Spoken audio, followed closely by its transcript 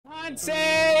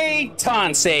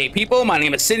Tansei, people. My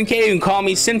name is Sin K. You can call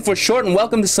me Sin for short, and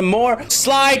welcome to some more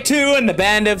Sly 2 and the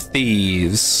Band of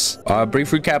Thieves.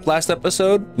 Brief recap: last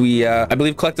episode, we, I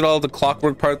believe, collected all the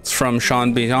clockwork parts from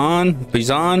Sean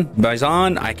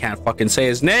Bizon. I can't fucking say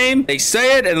his name. They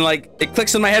say it, and like it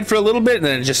clicks in my head for a little bit, and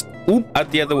then it just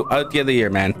out the other ear,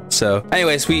 man. So,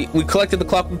 anyways, we collected the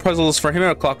clockwork puzzles for him,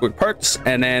 or clockwork parts,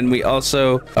 and then we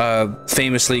also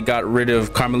famously got rid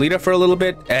of Carmelita for a little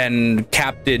bit, and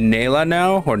Captain Nayla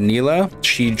now, or Neela,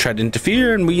 she tried to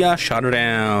interfere, and we shot her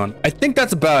down. I think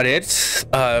that's about it,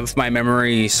 if my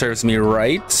memory serves me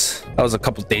right. That was a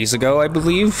couple days ago, I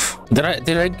believe. Did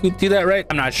I do that right?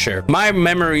 I'm not sure. My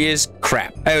memory is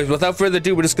crap. Anyways, without further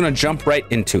ado, we're just gonna jump right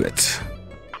into it.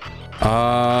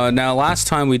 Now last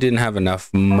time we didn't have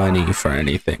enough money for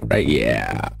anything, right?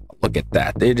 Yeah, look at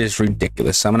that. It is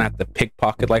ridiculous. I'm gonna have to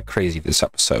pickpocket like crazy this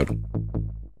episode.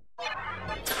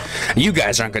 You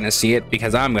guys aren't gonna see it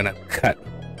because I'm gonna cut.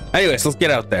 Anyways, let's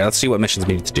get out there. Let's see what missions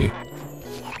we need to do.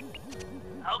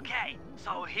 Okay,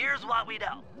 so here's what we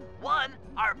know. 1,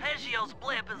 Arpeggio's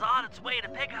blimp is on its way to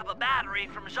pick up a battery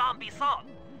from Jean Bisson.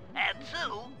 And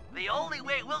 2, the only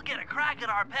way we'll get a crack at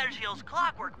Arpeggio's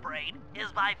clockwork brain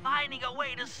is by finding a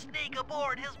way to sneak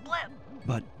aboard his blimp.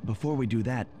 But before we do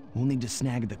that, we'll need to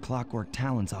snag the clockwork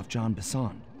talents off Jean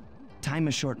Bisson. Time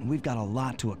is short and we've got a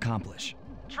lot to accomplish.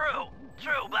 True,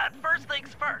 but first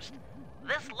things first.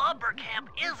 This lumber camp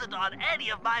isn't on any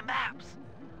of my maps.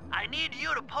 I need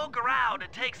you to poke around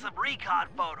and take some recon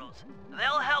photos.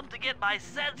 They'll help to get my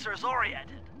sensors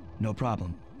oriented. No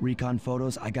problem. Recon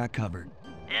photos I got covered.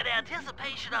 In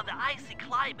anticipation of the icy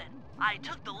climate, I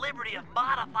took the liberty of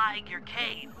modifying your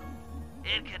cave.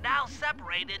 It can now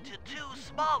separate into 2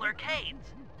 smaller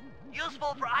caves,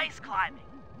 useful for ice climbing.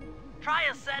 Try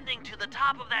ascending to the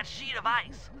top of that sheet of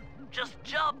ice. Just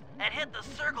jump and hit the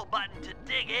circle button to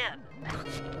dig in.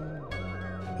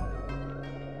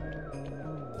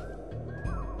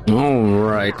 All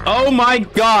right. Oh my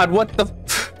God! What the?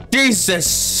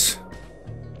 Jesus!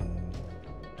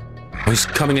 Oh, he's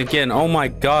coming again. Oh my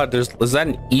God! Is that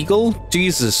an eagle?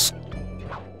 Jesus!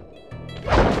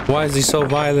 Why is he so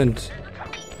violent?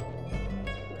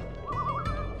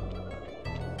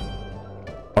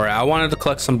 All right, I wanted to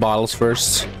collect some bottles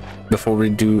first before we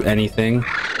do anything.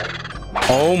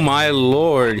 Oh my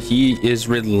Lord, he is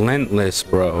relentless,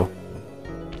 bro.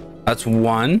 That's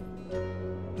 1.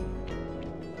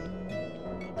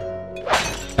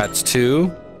 That's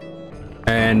 2.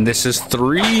 And this is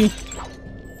 3.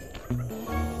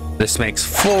 This makes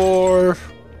 4.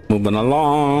 Moving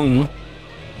along.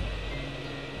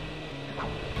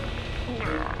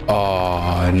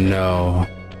 Oh no.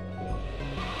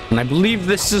 And I believe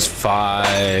this is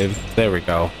 5. There we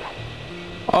go.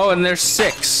 Oh, and there's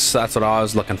 6. That's what I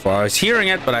was looking for. I was hearing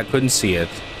it, but I couldn't see it.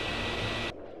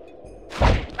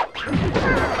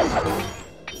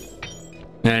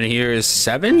 And here is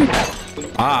 7.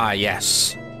 Ah,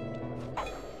 yes.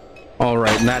 All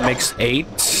right, and that makes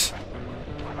 8.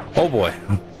 Oh boy.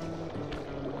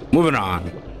 Moving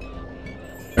on.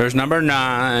 There's number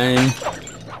 9.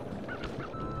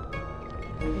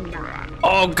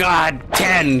 Oh God,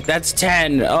 10. That's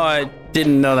 10. Oh, I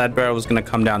didn't know that barrel was gonna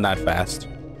come down that fast.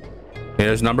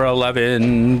 Here's number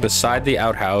 11 beside the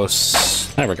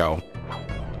outhouse. There we go.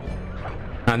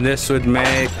 And this would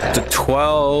make the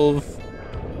 12.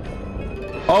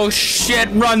 Oh shit,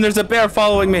 run, there's a bear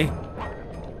following me.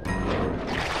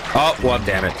 Oh, well,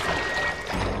 damn it.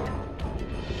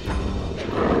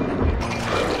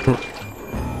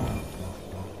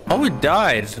 Oh, it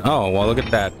died. Oh, well, look at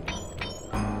that.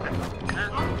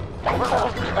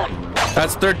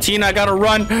 That's 13. I gotta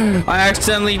run. I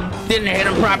accidentally didn't hit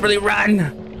him properly.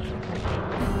 Run.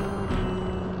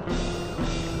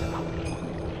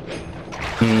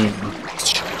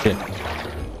 Shit.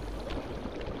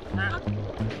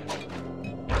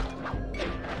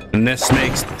 And this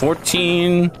makes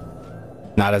 14.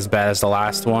 Not as bad as the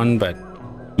last one, but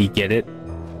you get it.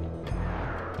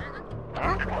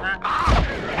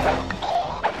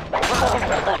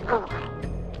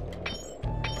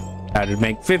 That'd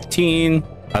make 15,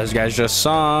 as you guys just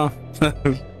saw.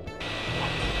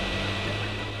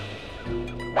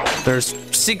 There's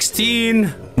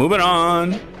 16. Moving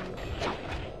on.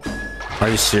 Are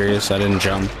you serious? I didn't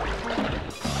jump.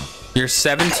 You're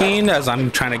 17 as I'm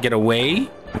trying to get away?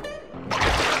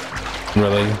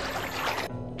 Really?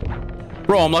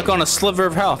 Bro, I'm like on a sliver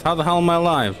of health. How the hell am I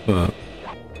alive?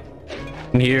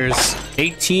 And here's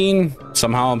 18.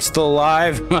 Somehow I'm still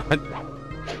alive.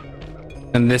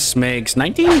 And this makes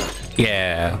 19?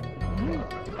 Yeah.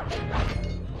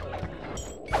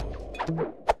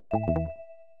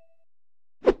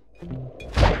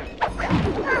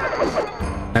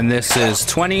 And this is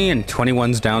 20, and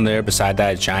 21's down there beside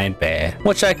that giant bear,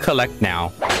 which I collect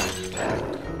now.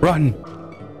 Run.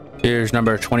 Here's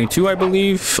number 22, I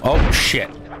believe. Oh, shit.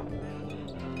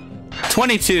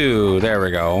 22. There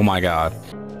we go. Oh, my God.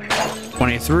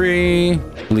 23. I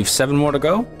believe 7 more to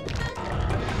go.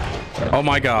 Oh,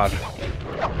 my God.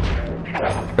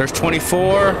 There's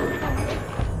 24.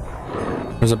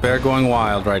 There's a bear going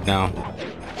wild right now.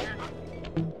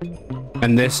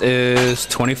 And this is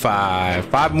 25.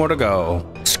 5 more to go.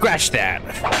 Scratch that.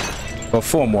 Well,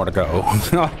 4 more to go.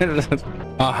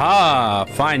 Aha!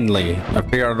 Finally, I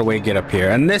figured out a way to get up here.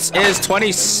 And this is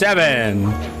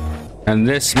 27. And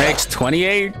this makes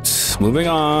 28. Moving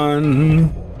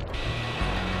on.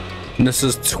 And this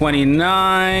is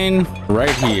 29.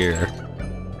 Right here.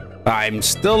 I'm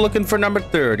still looking for number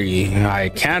 30. I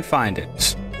can't find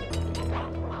it.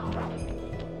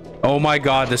 Oh my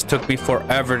God, this took me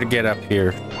forever to get up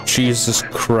here. Jesus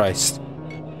Christ.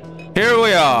 Here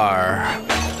we are.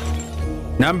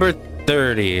 Number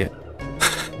 30.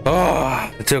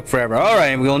 Oh, it took forever. All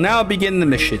right, we will now begin the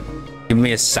mission. Give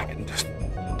me a second.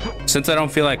 Since I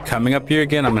don't feel like coming up here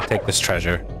again, I'm gonna take this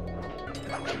treasure.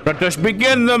 Let us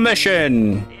begin the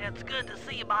mission. It's good to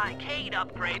see my Cade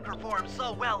upgrade perform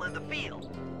so well in the field.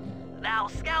 Now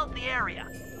scout the area.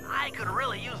 I could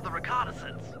really use the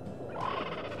reconnaissance.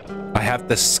 I have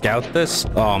to scout this?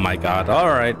 Oh my God. All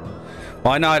right.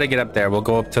 Well, I know how to get up there. We'll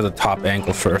go up to the top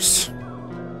angle first.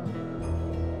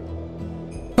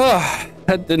 Oh,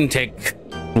 that didn't take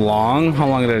long. How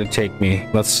long did it take me?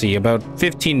 Let's see. About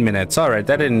 15 minutes. All right.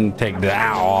 That didn't take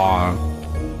that long.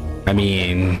 I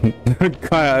mean,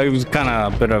 it was kind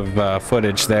of a bit of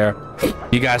footage there.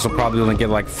 You guys will probably only get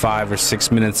like 5 or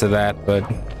 6 minutes of that, but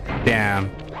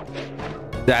damn.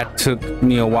 That took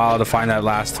me a while to find that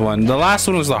last one. The last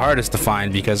one was the hardest to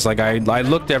find because like I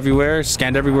looked everywhere,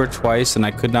 scanned everywhere twice, and I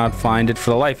could not find it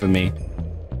for the life of me.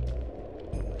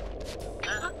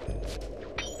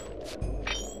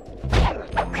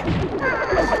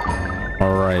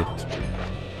 All right.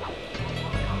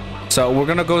 So we're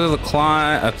gonna go to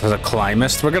the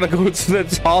climbest. We're gonna go to the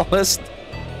tallest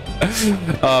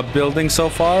building so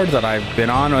far that I've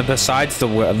been on, besides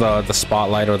the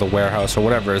spotlight or the warehouse or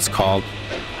whatever it's called.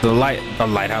 The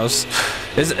lighthouse.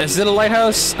 Is it a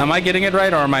lighthouse? Am I getting it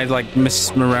right, or am I like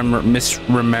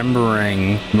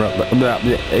misremembering?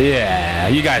 Yeah,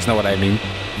 you guys know what I mean.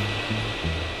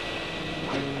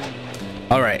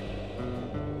 All right.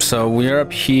 So we're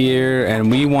up here, and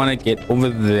we want to get over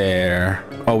there.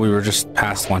 Oh, we were just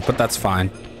past one, but that's fine.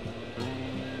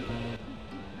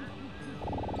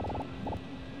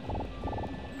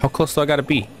 How close do I gotta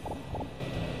be?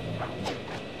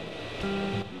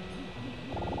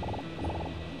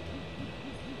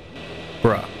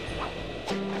 Bruh.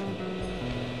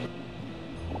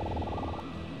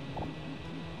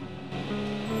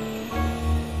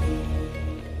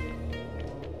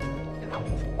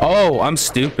 Oh, I'm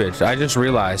stupid. I just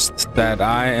realized that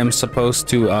I am supposed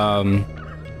to,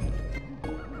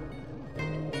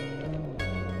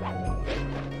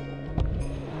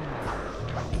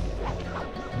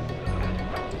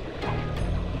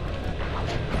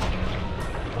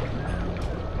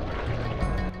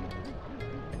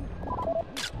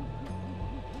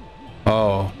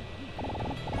 Oh.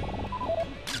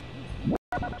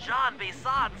 John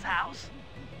Bison's house.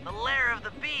 The lair of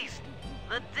the beast.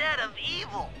 The den of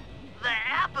evil. The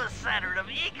epicenter of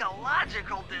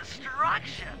ecological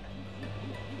destruction.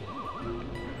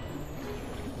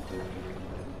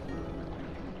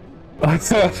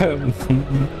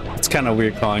 It's kind of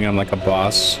weird calling him like a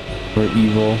boss or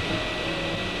evil.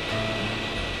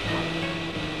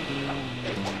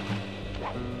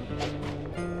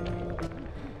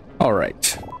 All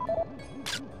right.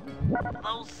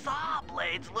 Those saw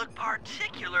blades look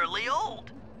particularly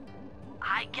old.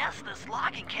 I guess this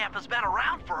logging camp has been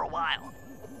around for a while.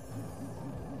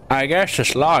 I guess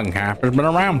this logging camp has been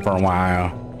around for a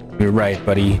while. You're right,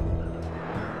 buddy.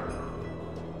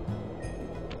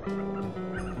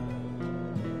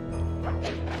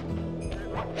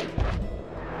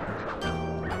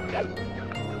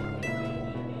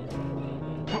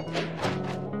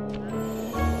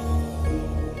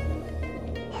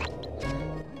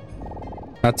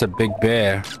 That's a big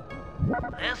bear.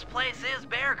 This place is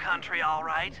bear country, all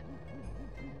right.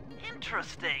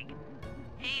 Interesting.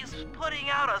 He's putting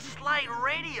out a slight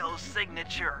radio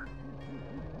signature.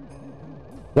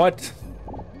 What?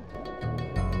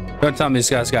 Don't tell me this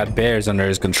guy's got bears under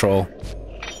his control.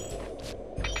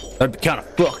 That'd be kind of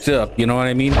fucked up, you know what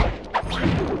I mean?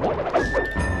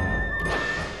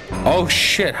 Oh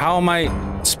shit, how am I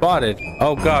spotted?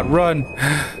 Oh god, run!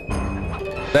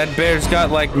 That bear's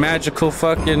got like magical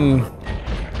fucking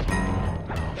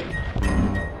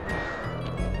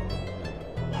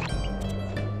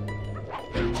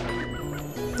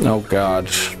Oh God.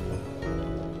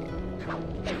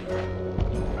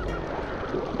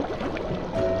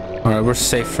 All right, we're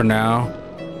safe for now.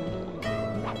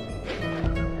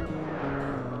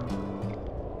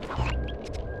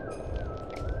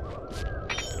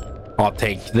 I'll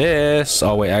take this.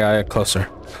 Oh wait, I gotta get closer.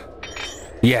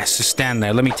 Yes, just stand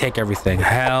there. Let me take everything.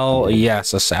 Hell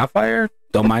yes, a sapphire?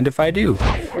 Don't mind if I do.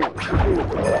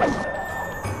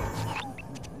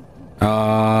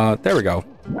 There we go.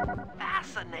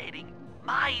 Fascinating.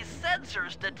 My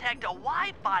sensors detect a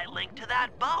Wi-Fi link to that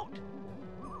boat.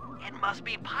 It must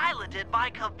be piloted by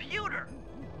computer.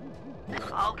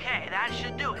 Okay, that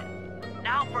should do it.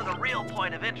 Now for the real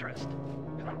point of interest.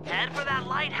 Head for that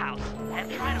lighthouse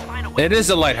and try to find a way. It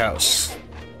is a lighthouse.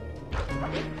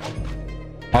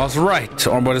 I was right.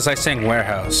 Or what is I saying?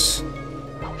 Warehouse.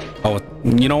 Oh,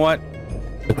 you know what?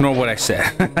 Ignore what I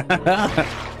said.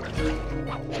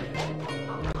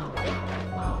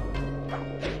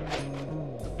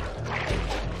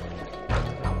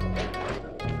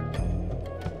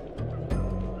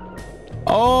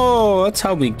 Oh, that's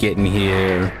how we get in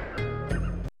here.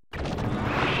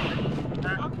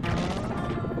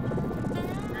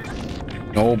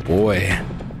 Oh boy.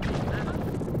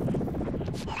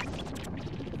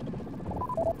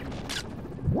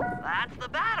 That's the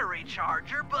battery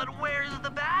charger, but where's the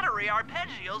battery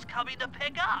Arpeggio's coming to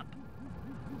pick up?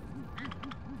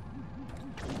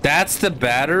 That's the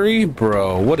battery?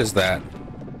 Bro, what is that?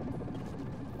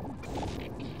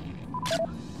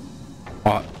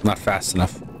 Oh, not fast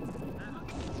enough.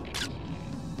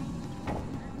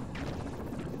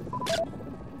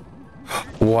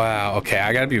 Wow, okay,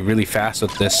 I gotta be really fast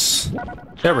with this.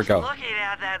 There we go. Looking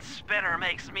at that spinner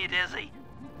makes me dizzy.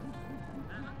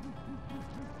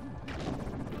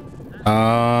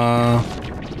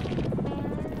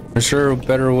 Is there a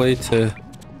better way to...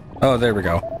 Oh, there we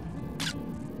go.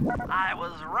 I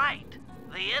was right.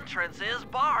 The entrance is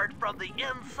barred from the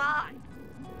inside.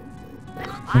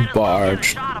 Barred. A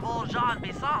shot of old Jean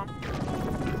Bisson.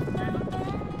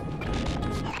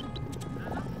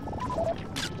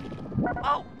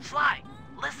 Oh, Sly,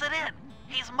 listen in.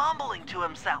 He's mumbling to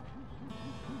himself.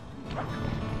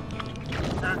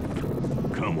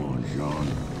 Come on, Jean.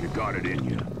 You got it in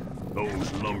you.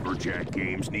 Those lumberjack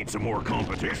games need some more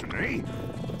competition, eh?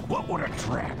 What would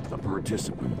attract the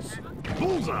participants?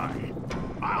 Bullseye!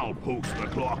 I'll post the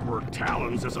clockwork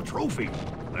talons as a trophy.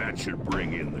 That should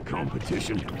bring in the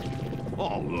competition.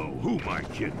 Although, who am I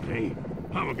kidding, eh?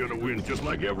 I'm gonna win just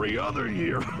like every other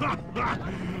year.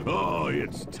 Oh,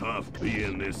 it's tough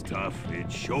being this tough.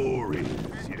 It sure is,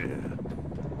 yeah.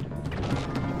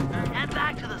 Head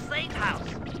back to the safe house.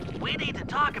 We need to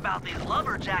talk about these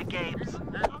lumberjack games.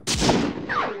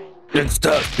 It's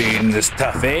tough being this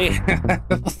tough, eh?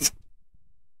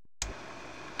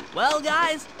 Well,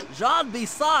 guys, Jean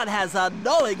Bisson has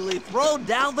unknowingly thrown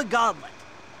down the gauntlet.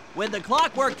 With the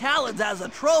clockwork talons as a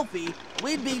trophy,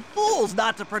 we'd be fools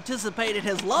not to participate in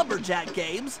his lumberjack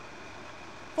games.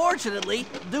 Fortunately,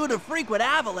 due to frequent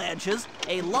avalanches,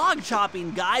 a log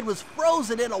chopping guide was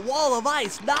frozen in a wall of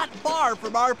ice not far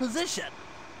from our position.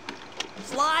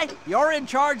 Sly, you're in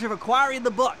charge of acquiring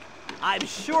the book. I'm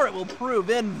sure it will prove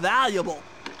invaluable.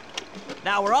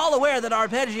 Now, we're all aware that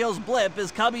Arpeggio's blimp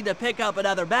is coming to pick up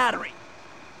another battery.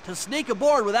 To sneak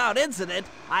aboard without incident,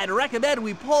 I'd recommend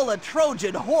we pull a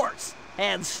Trojan horse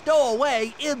and stow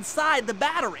away inside the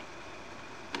battery.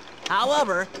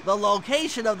 However, the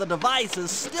location of the device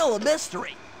is still a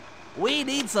mystery. We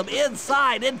need some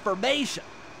inside information.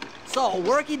 So,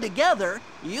 working together,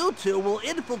 you two will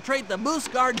infiltrate the Moose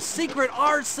Guard's secret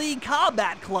RC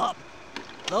combat club.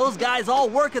 Those guys all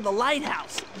work in the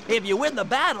lighthouse. If you win the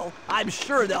battle, I'm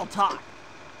sure they'll talk.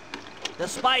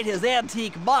 Despite his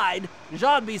antique mind,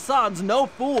 Jean Bisson's no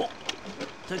fool.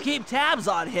 To keep tabs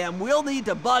on him, we'll need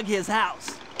to bug his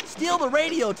house, steal the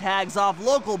radio tags off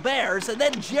local bears, and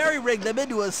then jerry-rig them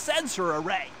into a sensor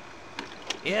array.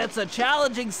 It's a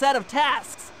challenging set of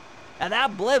tasks, and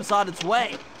that blimp's on its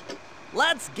way.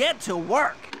 Let's get to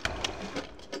work.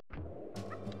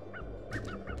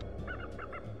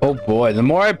 Oh boy, the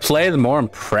more I play, the more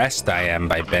impressed I am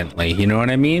by Bentley. You know what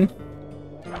I mean?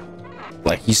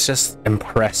 Like, he's just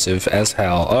impressive as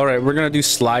hell. All right, we're gonna do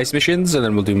Sly's missions, and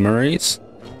then we'll do Murray's.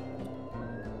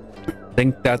 I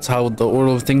think that's how the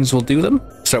order of things will do them.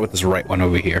 Start with this right one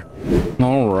over here.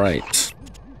 All right.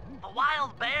 The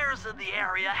wild bears in the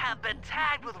area have been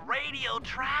tagged with radio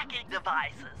tracking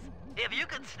devices. If you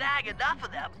can snag enough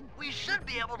of them, we should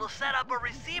be able to set up a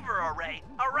receiver array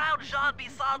around Jean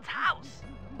Bisson's house.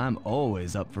 I'm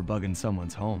always up for bugging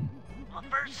someone's home. The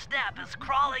first step is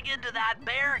crawling into that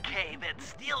bear cave and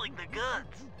stealing the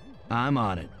goods. I'm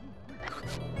on it.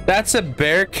 That's a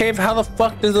bear cave? How the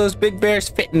fuck do those big bears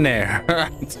fit in there?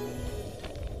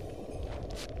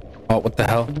 Oh, what the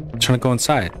hell? I'm trying to go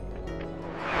inside.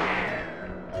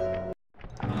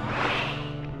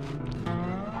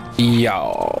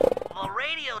 Yo. The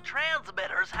radio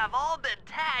transmitters have all been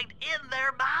tagged in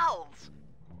their mouths.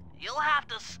 You'll have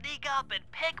to sneak up and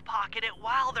pickpocket it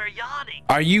while they're yawning.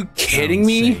 Are you kidding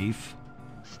me? Safe.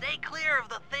 Stay clear of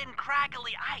the thin,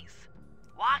 crackly ice.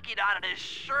 Walking on it is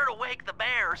sure to wake the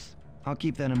bears. I'll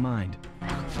keep that in mind.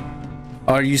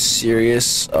 Are you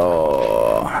serious?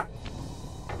 Oh.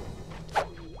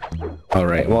 All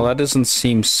right. Well, that doesn't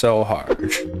seem so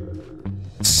hard.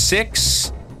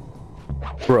 6.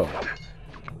 Bro.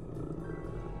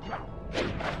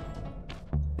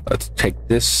 Let's take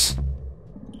this.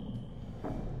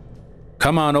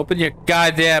 Come on, open your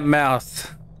goddamn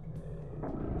mouth.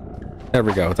 There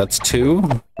we go. That's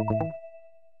 2.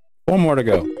 4 more to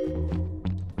go.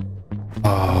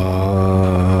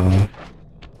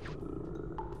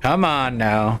 Come on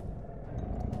now.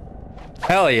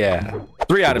 Hell yeah.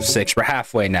 3 out of 6. We're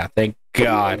halfway now. Thank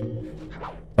God.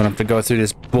 Don't have to go through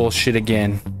this bullshit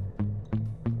again.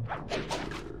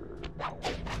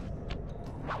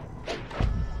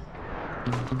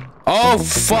 Oh,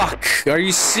 fuck. Are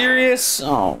you serious?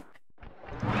 Oh.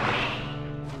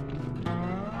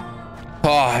 Oh,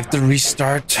 I have to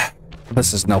restart.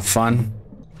 This is no fun.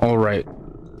 All right.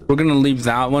 We're gonna leave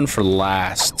that one for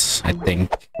last, I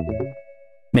think.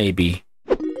 Maybe.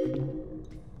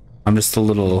 I'm just a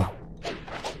little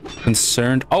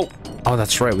concerned. Oh,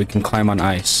 that's right. We can climb on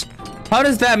ice. How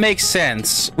does that make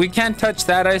sense? We can't touch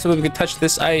that ice, but we can touch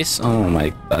this ice. Oh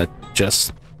my, that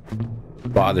just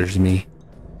bothers me.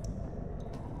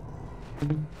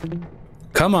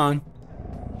 Come on.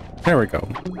 There we go.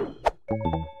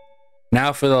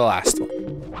 Now for the last one.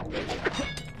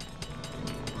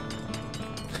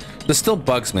 This still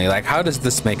bugs me. Like, how does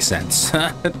this make sense?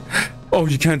 Oh,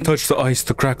 you can't touch the ice,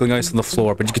 the crackling ice on the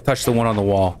floor, but you can touch the one on the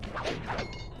wall.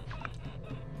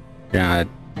 God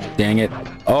dang it.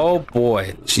 Oh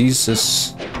boy.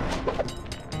 Jesus.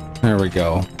 There we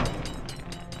go.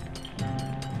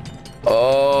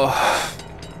 Oh.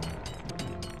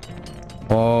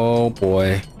 Oh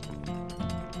boy.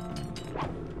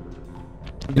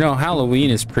 You know, Halloween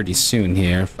is pretty soon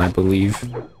here, if I believe.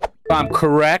 If I'm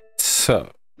correct. So.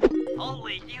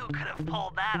 Only you could have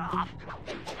pulled that off.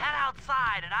 Head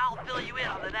outside and I'll fill you in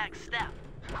on the next step.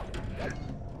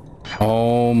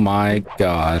 Oh my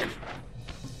God.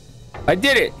 I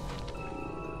did it.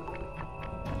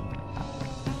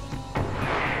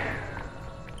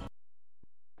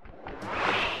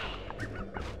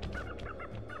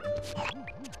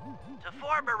 To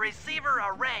form a receiver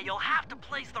array, you'll have to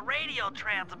place the radio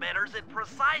transmitters in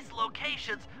precise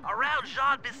locations around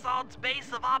Jean Bisson's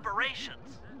base of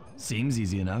operations. Seems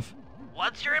easy enough.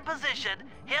 Once you're in position,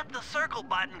 hit the circle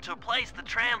button to place the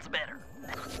transmitter.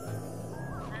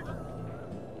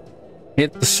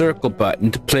 Hit the circle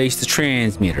button to place the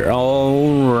transmitter.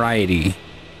 Alrighty.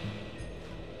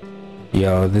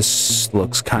 Yo, this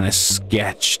looks kind of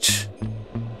sketched.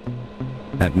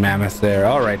 That mammoth there.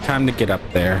 Alright, time to get up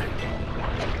there.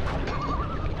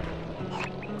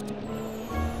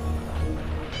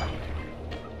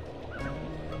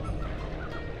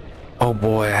 Oh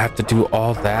boy, I have to do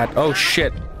all that. Oh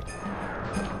shit.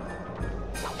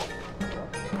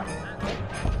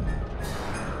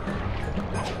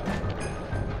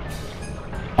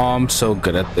 Oh, I'm so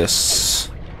good at this.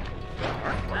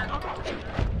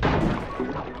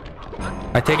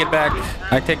 I take it back.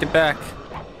 I take it back.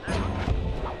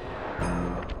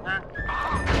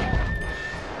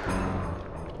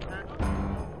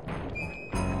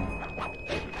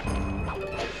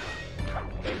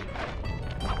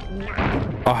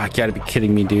 Oh, I gotta be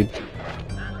kidding me, dude.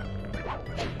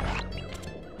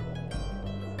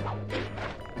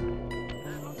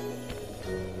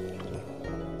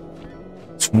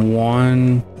 It's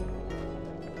 1.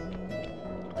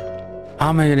 How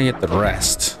am I gonna get the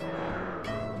rest?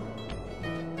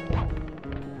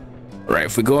 Right,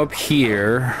 if we go up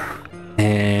here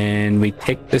and we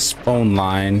take this phone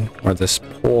line or this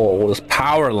pole, this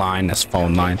power line, this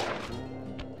phone line,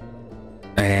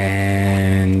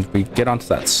 and we get onto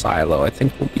that silo, I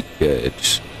think we'll be good.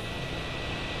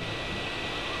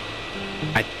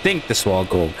 I think this will all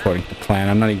go according to plan.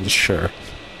 I'm not even sure.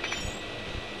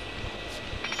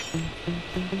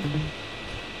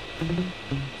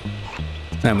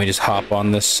 Then we just hop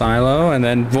on this silo and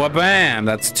then bam,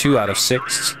 that's 2 out of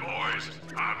 6.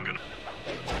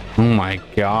 Oh my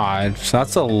God, so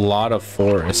that's a lot of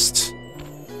forest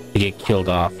to get killed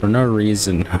off for no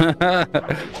reason.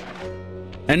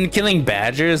 And killing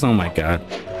badgers, oh my God.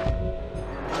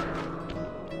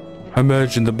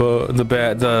 imagine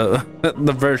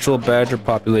the virtual badger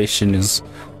population is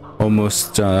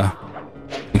almost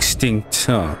extinct.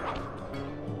 Huh?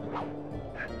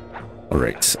 All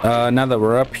right. Now that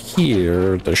we're up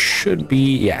here, there should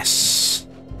be yes.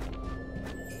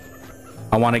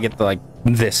 I want to get the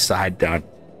this side done,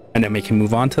 and then we can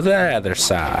move on to the other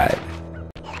side.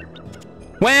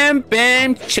 Wham,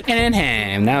 bam, chicken and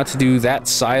ham. Now to do that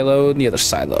silo and the other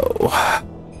silo.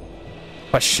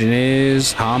 Question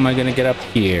is, how am I gonna get up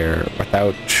here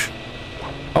without...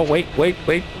 Oh, wait.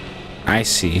 I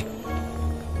see.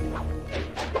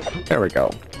 There we go.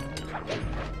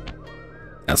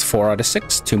 That's 4 out of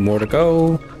 6. 2 more to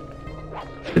go.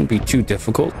 Shouldn't be too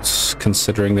difficult,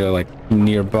 considering they're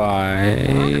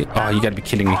nearby. Oh, you gotta be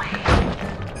kidding me.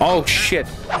 Oh, shit.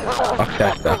 Fuck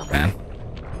that duck, man.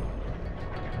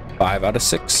 5 out of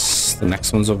 6. The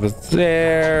next one's over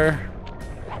there.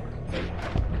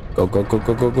 Go.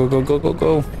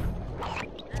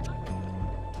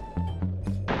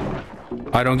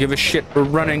 I don't give a shit. We're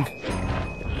running.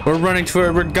 We're running for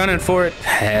it. We're gunning for it.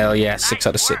 Hell yeah. 6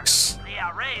 out of 6. The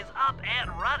array's up and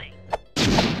running.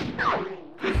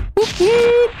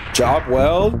 Job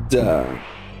well done.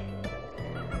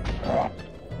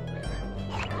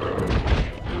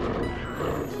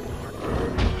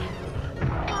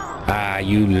 Ah,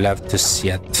 you love to see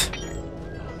it.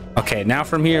 Okay, now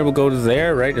from here we'll go to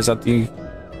there, right? Is that the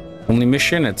only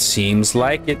mission? It seems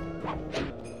like it.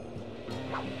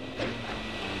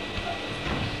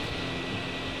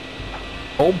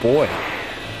 Oh boy.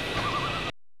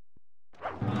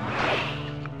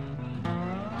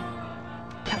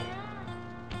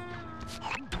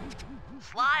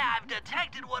 Sly, I've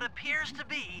detected what appears to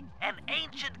be an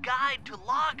ancient guide to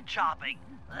log chopping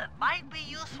that might be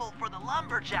useful for the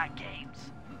lumberjack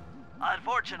games.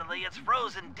 Unfortunately, it's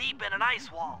frozen deep in an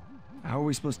ice wall. How are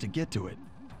we supposed to get to it?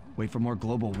 Wait for more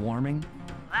global warming?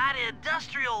 That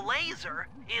industrial laser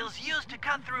is used to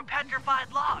cut through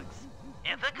petrified logs.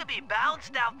 If it could be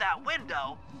bounced out that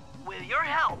window, with your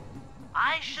help,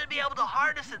 I should be able to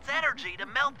harness its energy to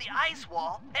melt the ice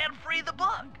wall and free the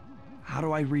bug. How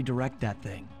do I redirect that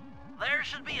thing? There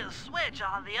should be a switch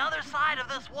on the other side of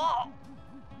this wall.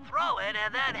 Throw it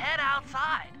and then head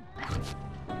outside.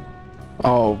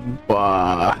 Oh,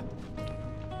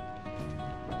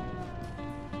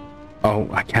 oh,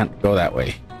 I can't go that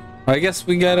way. I guess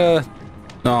we gotta...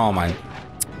 Oh, my...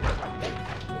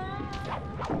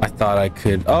 I thought I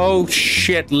could... Oh,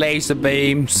 shit, laser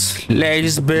beams.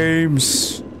 Laser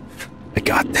beams. I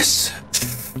got this.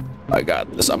 I got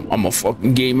this. I'm a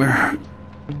fucking gamer.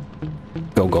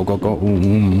 Go.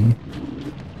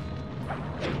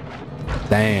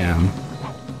 Damn.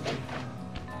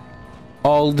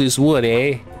 All this wood,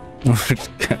 eh?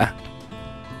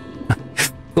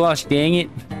 Gosh dang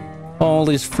it. All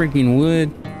this freaking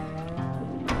wood.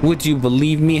 Would you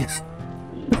believe me?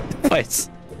 What?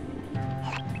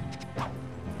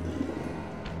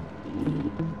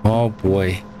 Oh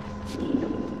boy.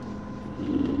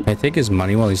 Can I take his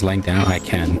money while he's laying down? I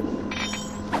can.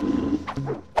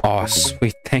 Oh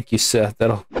sweet, thank you, sir.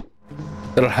 That'll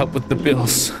help with the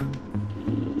bills.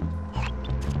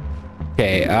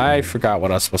 Okay, I forgot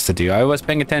what I was supposed to do. I was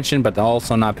paying attention, but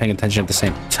also not paying attention at the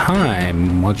same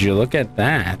time. Would you look at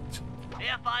that?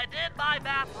 If I did my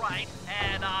math right,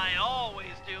 and I always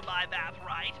do my math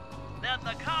right, then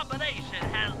the combination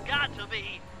has got to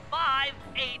be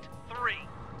 583.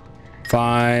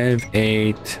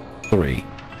 583.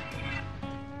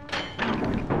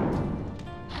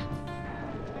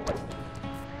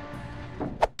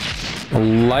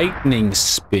 Lightning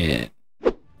spin.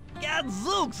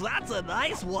 Gadzooks, that's a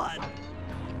nice one.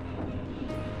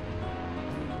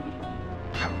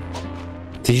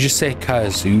 Did you just say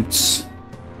kazoots?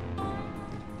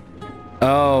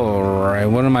 Oh, right.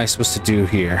 What am I supposed to do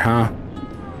here, huh?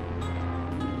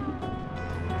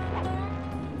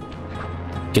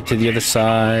 Get to the other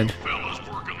side.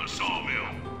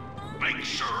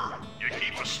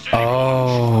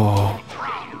 Oh.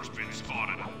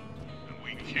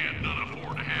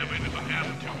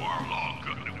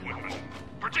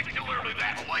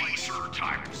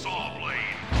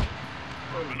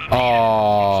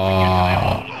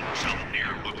 Oh.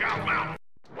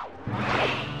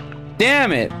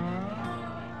 Damn it.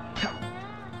 I'm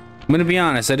gonna be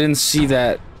honest, I didn't see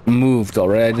that moved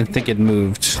already. I didn't think it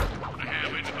moved.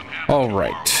 All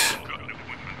right.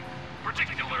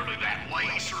 Particularly that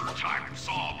laser type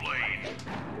saw blade.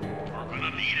 We're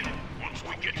gonna need it once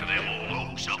we get to them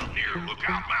old oaks up near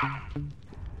Lookout Mountain.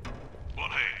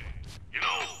 But hey, you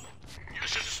know, you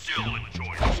should still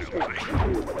enjoy yourself.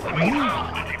 I mean,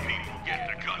 how many people get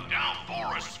to cut down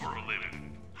forests for a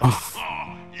living?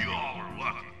 Oh, you all are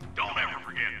lucky. Don't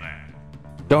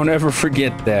Don't ever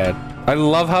forget that. I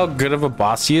love how good of a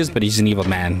boss he is, but he's an evil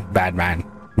man. Bad man.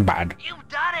 Bad. You've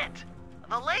done it!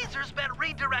 The laser's been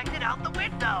redirected out the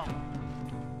window.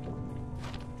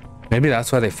 Maybe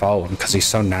that's why they follow him, because he's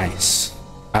so nice.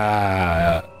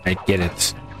 I get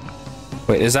it.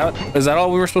 Wait, is that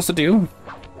all we were supposed to do?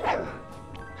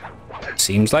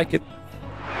 Seems like it.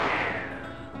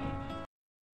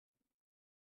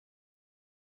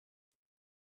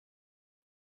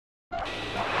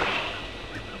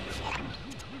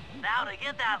 Now to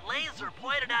get that laser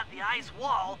pointed at the ice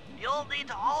wall, you'll need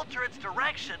to alter its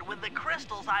direction with the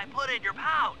crystals I put in your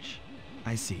pouch.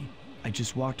 I see. I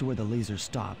just walk to where the laser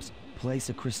stops, place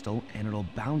a crystal, and it'll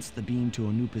bounce the beam to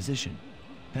a new position.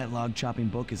 That log chopping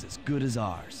book is as good as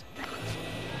ours.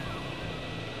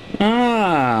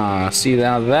 Ah, see,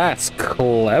 now that's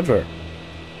clever.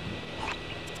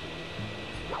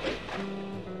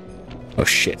 Oh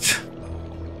shit.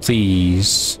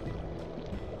 Please.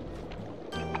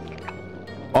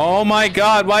 Oh my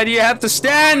god, why do you have to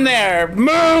stand there?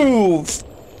 Move!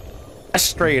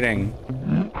 Frustrating.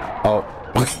 Oh.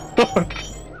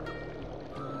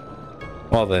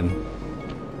 Well then.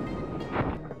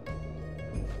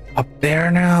 Up there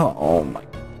now? Oh my.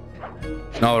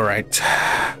 Alright.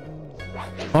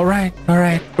 Alright,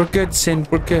 alright. We're good, Sin.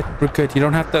 We're good. We're good. You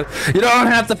don't have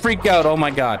to freak out. Oh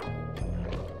my god.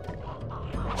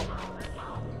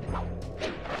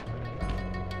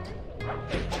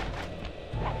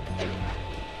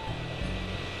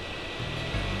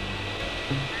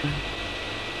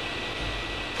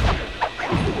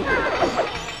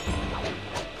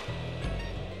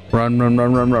 Run, run,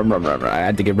 run, run, run, run, run. I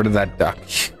had to get rid of that duck.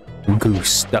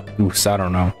 Goose. Duck goose. I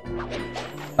don't know.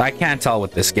 I can't tell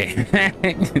with this game.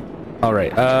 All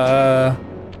right.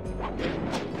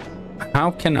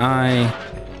 How can I...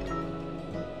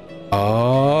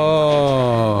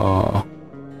 Oh.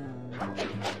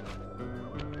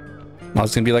 I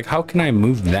was gonna be like, how can I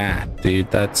move that,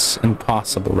 dude? That's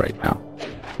impossible right now.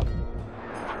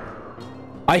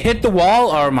 I hit the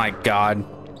wall? Oh my god.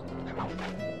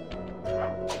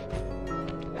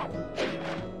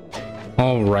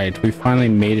 All right, we finally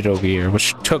made it over here,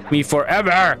 which took me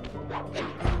forever.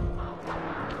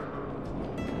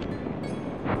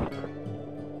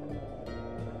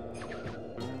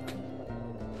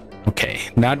 Okay,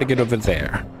 now to get over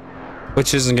there,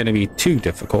 which isn't going to be too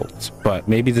difficult, but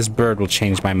maybe this bird will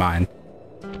change my mind.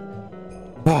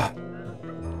 Oh,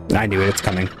 I knew it, it's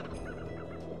coming.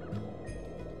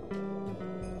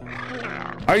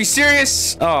 Are you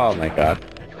serious? Oh my god.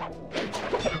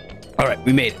 All right,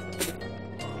 we made it.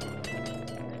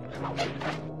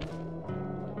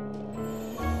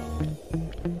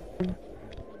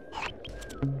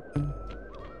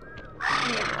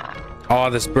 Oh,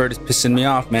 this bird is pissing me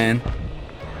off, man.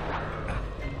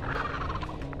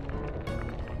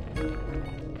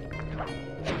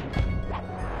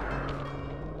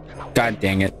 God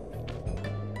dang it.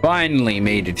 Finally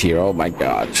made it here. Oh my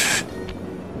god.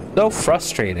 So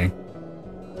frustrating.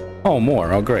 Oh,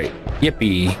 more. Oh, great.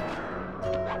 Yippee.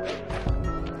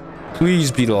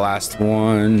 Please be the last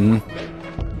one.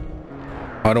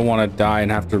 I don't want to die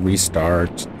and have to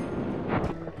restart.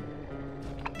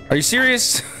 Are you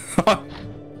serious?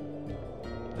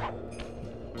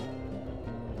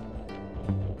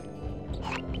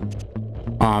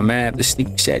 Oh man, I have to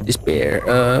sneak beside this bear.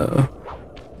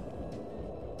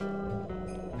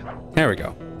 There we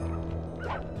go.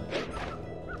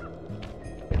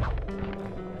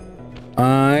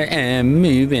 I am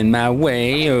moving my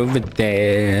way over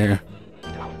there.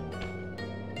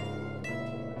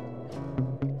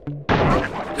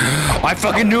 I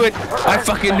fucking knew it! I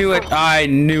fucking knew it! I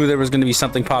knew there was gonna be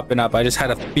something popping up. I just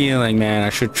had a feeling, man. I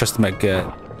should trust my gut.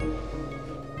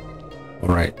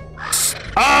 Alright.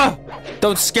 Ah!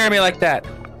 Don't scare me like that!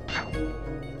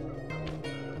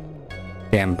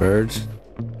 Damn birds.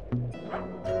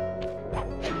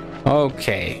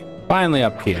 Okay. Finally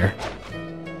up here.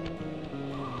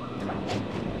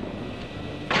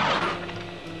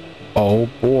 Oh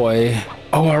boy.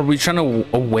 Oh, are we trying to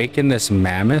awaken this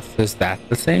mammoth? Is that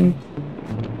the thing?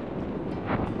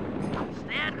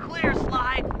 Stand clear,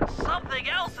 Sly. Something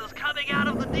else is coming out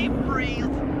of the deep freeze.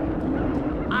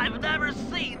 I've never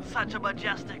seen such a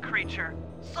majestic creature.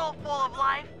 So full of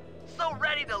life, so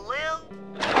ready to live.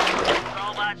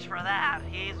 So much for that.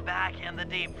 He's back in the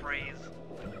deep freeze.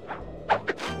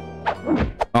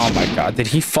 Oh my god, did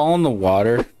he fall in the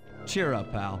water? Cheer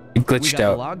up, pal. He glitched we got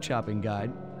out. A log chopping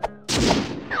guide.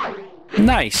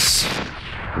 Nice.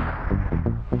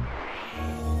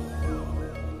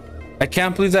 I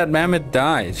can't believe that mammoth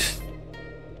died.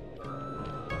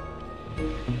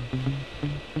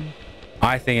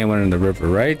 I think it went in the river,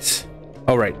 right?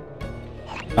 Oh, right.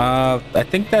 I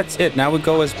think that's it. Now we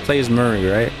go as play as Murray,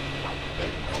 right?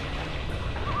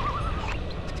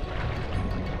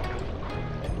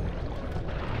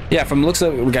 Yeah, from the looks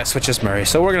of it, we got to switch as Murray.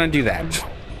 So we're going to do that.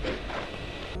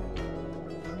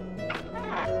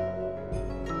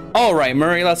 All right,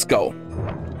 Murray, let's go.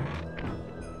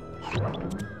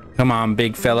 Come on,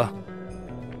 big fella.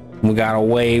 We got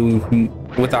away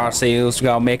with ourselves. We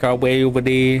got to make our way over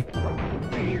there.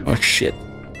 Oh, shit.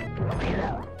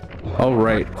 All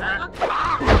right.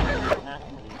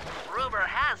 Rumor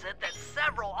has it that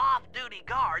several off-duty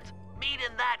guards meet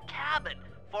in that cabin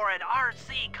for an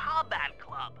RC combat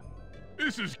club.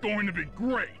 This is going to be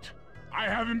great. I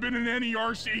haven't been in any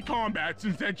RC combat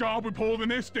since that job we pulled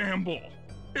in Istanbul.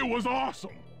 It was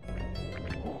awesome.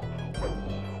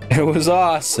 It was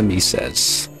awesome, he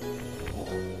says.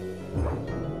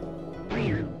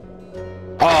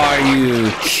 Are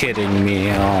you kidding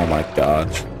me? Oh my god.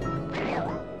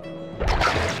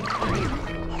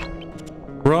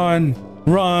 Run!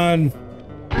 Run!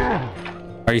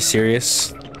 Are you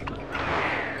serious?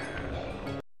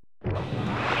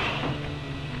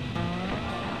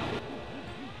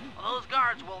 Those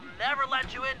guards will never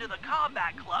let you into the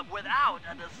combat club without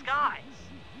a disguise.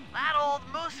 That old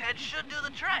moosehead should do the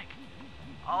trick.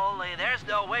 Only there's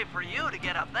no way for you to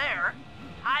get up there.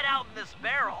 Hide out in this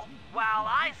barrel while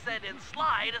I send in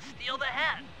Sly to steal the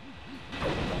head.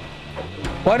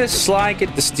 Why does Sly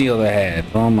get to steal the head?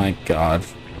 Oh my god.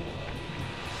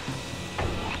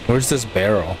 Where's this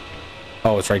barrel?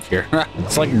 Oh, it's right here.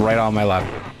 It's like right on my lap.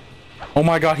 Oh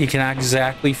my god, he can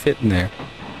exactly fit in there.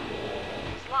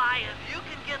 Sly, if you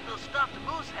can get the stuffed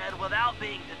moosehead without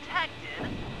being detected,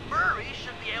 Murray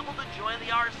should be able to join the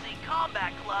RC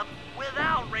Combat Club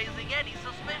without raising any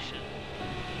suspicion.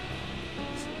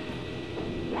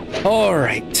 All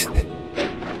right.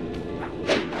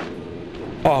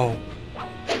 Oh.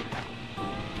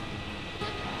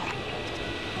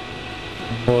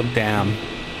 Oh, damn.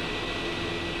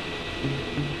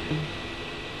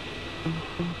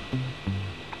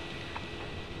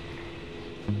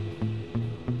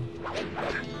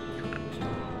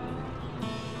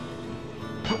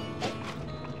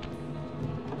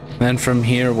 Then from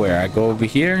here, where? I go over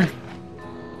here?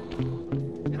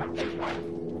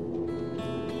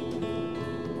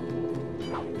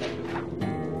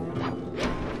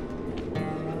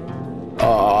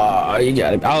 Oh, you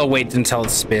got it. I'll wait until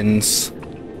it spins.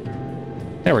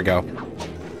 There we go.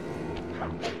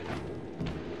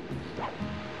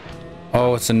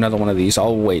 Oh, it's another one of these.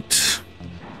 I'll wait.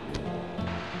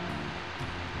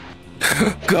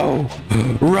 Go!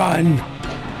 Run!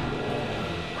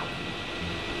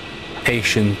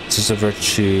 Patience is a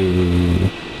virtue.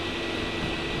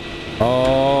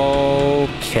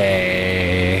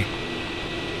 Okay.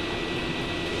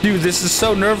 Dude, this is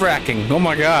so nerve-wracking. Oh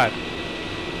my god.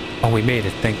 Oh, we made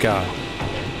it. Thank God.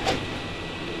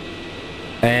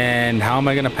 And how am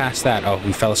I gonna pass that? Oh,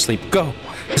 we fell asleep. Go!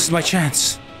 This is my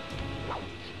chance.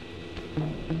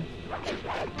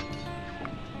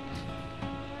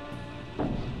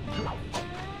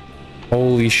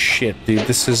 Holy shit, dude.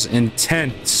 This is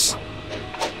intense.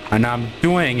 And I'm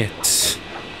doing it.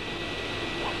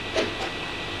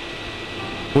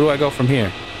 Where do I go from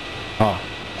here? Oh.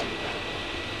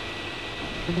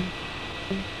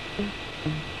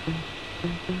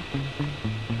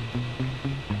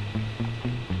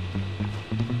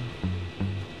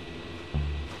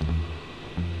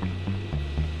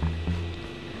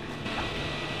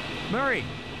 Murray,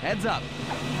 heads up.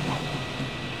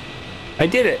 I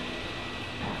did it.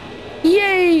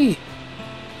 Yay!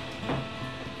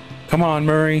 Come on,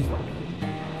 Murray.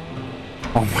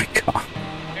 Oh my god.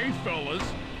 Hey, fellas.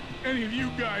 Any of you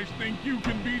guys think you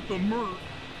can beat the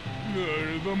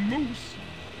the moose?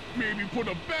 Maybe put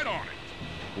a bet on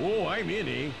it. Oh, I'm in,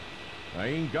 eh? I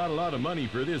ain't got a lot of money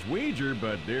for this wager,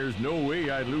 but there's no way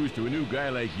I'd lose to a new guy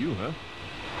like you, huh?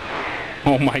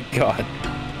 Oh my god.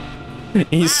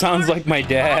 He sounds like my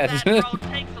dad. That road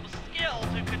takes some skill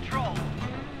to control.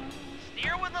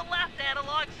 Steer with the left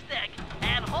analog stick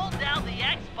and hold down the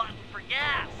X button for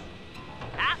gas.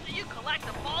 After you collect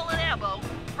the fallen ammo,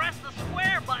 press the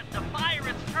square button to fire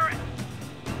its turret.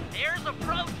 Here's a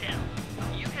pro tip.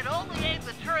 You can only aim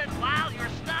the turret while you're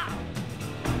stopped.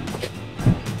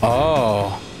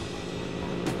 Oh.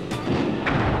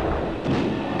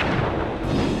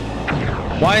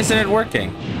 Why isn't it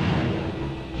working?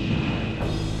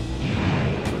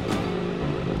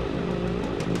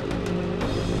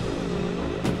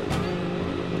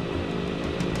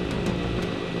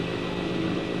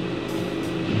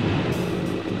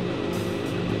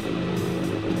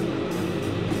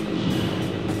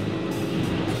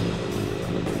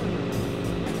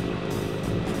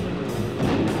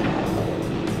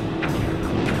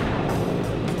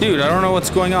 Dude, I don't know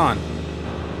what's going on.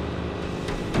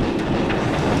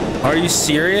 Are you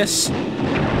serious?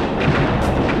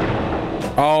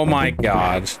 Oh my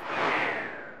god.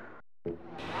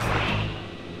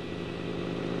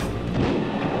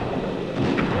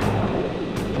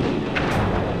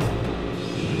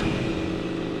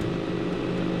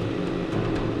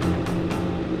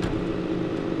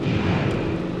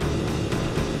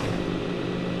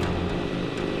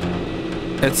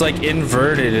 It's like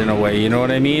inverted in a way, you know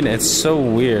what I mean? It's so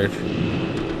weird.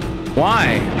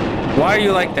 Why? Why are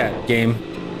you like that, game?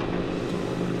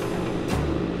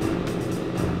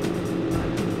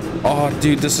 Oh,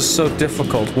 dude, this is so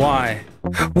difficult. Why?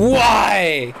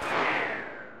 Why?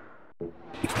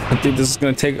 Dude, this is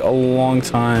gonna take a long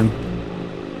time.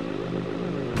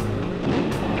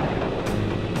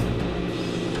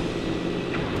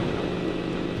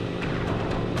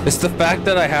 It's the fact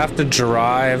that I have to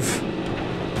drive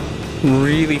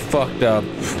really fucked up.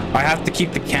 I have to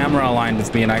keep the camera aligned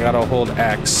with me and I gotta hold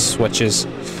X, which is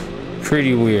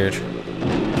pretty weird.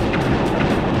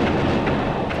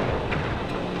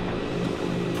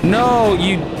 No,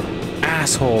 you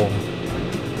asshole.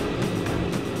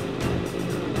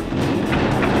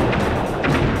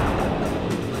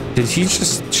 Did he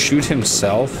just shoot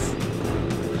himself?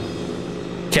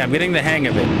 Okay, I'm getting the hang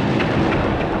of it.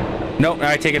 Nope,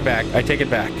 I take it back. I take it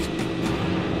back.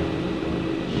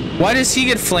 Why does he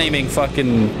get flaming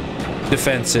fucking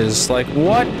defenses? Like,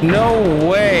 what? No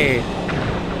way.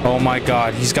 Oh my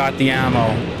god, he's got the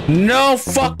ammo. No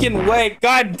fucking way.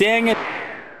 God dang it.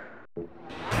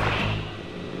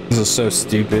 This is so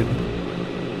stupid.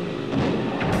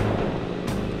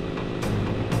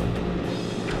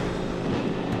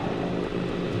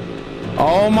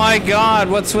 Oh my god,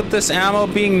 what's with this ammo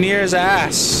being near his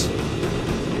ass?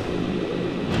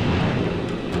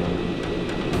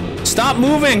 Stop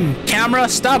moving, camera,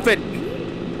 stop it.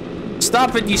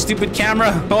 Stop it, you stupid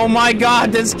camera. Oh my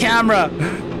god, this camera.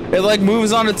 It like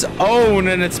moves on its own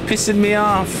and it's pissing me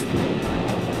off.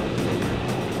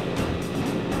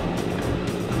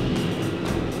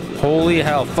 Holy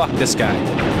hell, fuck this guy.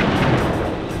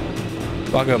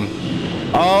 Fuck him.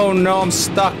 Oh no, I'm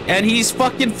stuck. And he's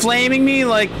fucking flaming me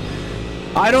like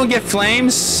I don't get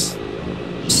flames.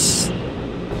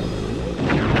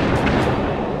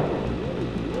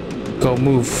 Go,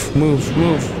 move, move,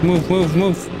 move, move, move,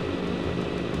 move.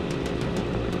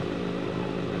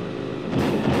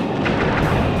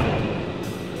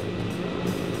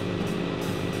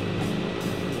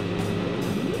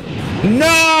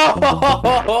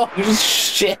 No!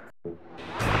 Shit.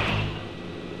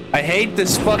 I hate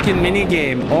this fucking mini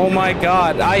game. Oh my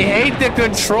god. I hate the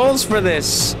controls for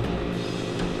this.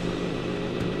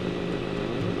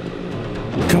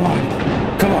 Come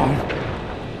on. Come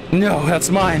on. No, that's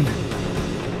mine.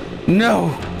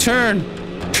 No. Turn.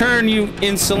 Turn, you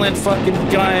insolent fucking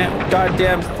guy.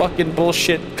 Goddamn fucking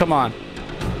bullshit. Come on.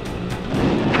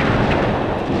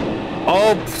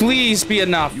 Oh, please be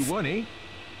enough. You won, eh?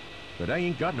 But I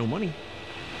ain't got no money.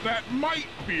 That might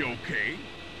be okay.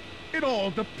 It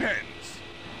all depends.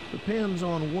 Depends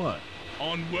on what?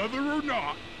 On whether or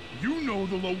not you know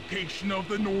the location of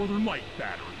the Northern Light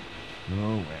Battery.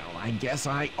 Oh, well, I guess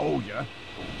I owe ya.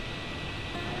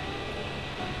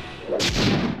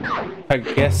 I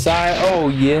guess I owe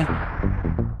you.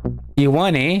 You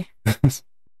won, eh?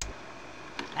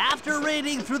 After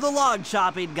reading through the log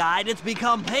chopping guide, it's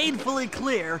become painfully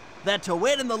clear that to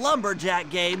win in the lumberjack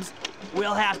games,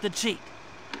 we'll have to cheat.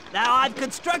 Now, I've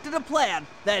constructed a plan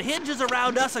that hinges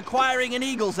around us acquiring an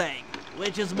eagle's egg,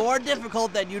 which is more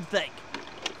difficult than you'd think.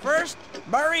 First,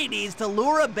 Murray needs to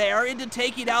lure a bear into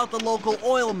taking out the local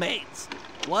oil mains.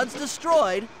 Once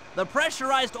destroyed, the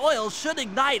pressurized oil should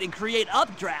ignite and create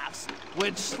updrafts,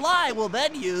 which Sly will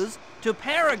then use to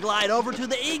paraglide over to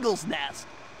the eagle's nest,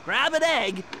 grab an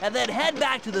egg, and then head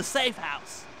back to the safe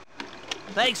house.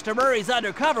 Thanks to Murray's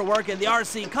undercover work in the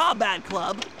RC Combat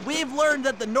Club, we've learned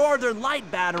that the Northern Light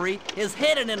Battery is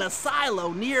hidden in a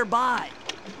silo nearby.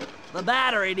 The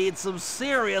battery needs some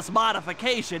serious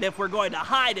modification if we're going to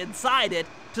hide inside it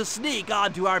to sneak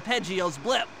onto Arpeggio's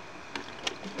blimp.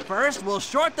 First, we'll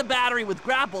short the battery with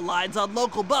grapple lines on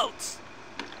local boats.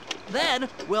 Then,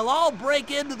 we'll all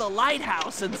break into the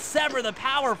lighthouse and sever the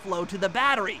power flow to the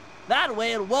battery. That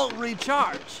way it won't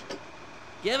recharge.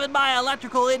 Given my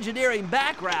electrical engineering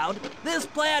background, this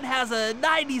plan has a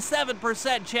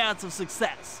 97% chance of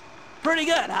success. Pretty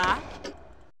good, huh?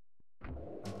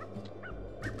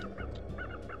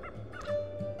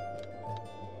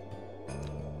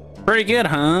 Pretty good,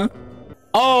 huh?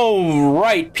 All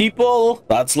right, people,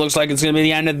 that looks like it's gonna be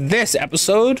the end of this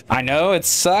episode. I know it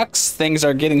sucks. Things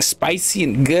are getting spicy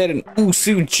and good and ooh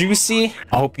so juicy.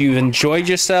 I hope you enjoyed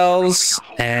yourselves,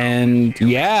 and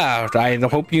yeah, I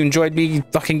hope you enjoyed me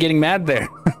fucking getting mad there.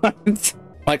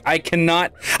 Like,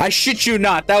 I shit you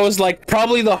not, that was like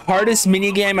probably the hardest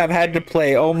mini game I've had to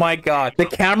play. Oh my god, the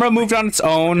camera moved on its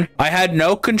own. I had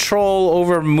no control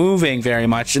over moving very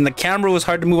much, and the camera was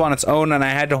hard to move on its own, and I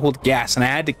had to hold gas and I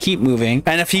had to keep moving.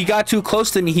 And if he got too close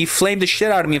to me, he flamed the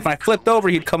shit out of me. If I flipped over,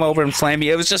 he'd come over and flame me.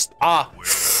 It was just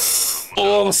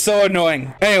oh, so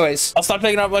annoying. Anyways, I'll stop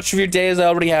taking up much of your day as I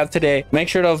already have today. Make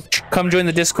sure to come join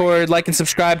the Discord, like and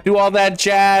subscribe, do all that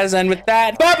jazz. And with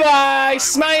that, bye-bye.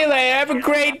 Smiley, have a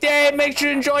great day. Make sure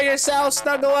to enjoy yourself.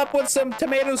 Snuggle up with some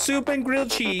tomato soup and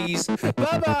grilled cheese.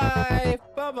 Bye-bye.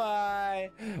 Bye-bye.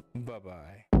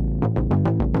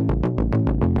 Bye-bye.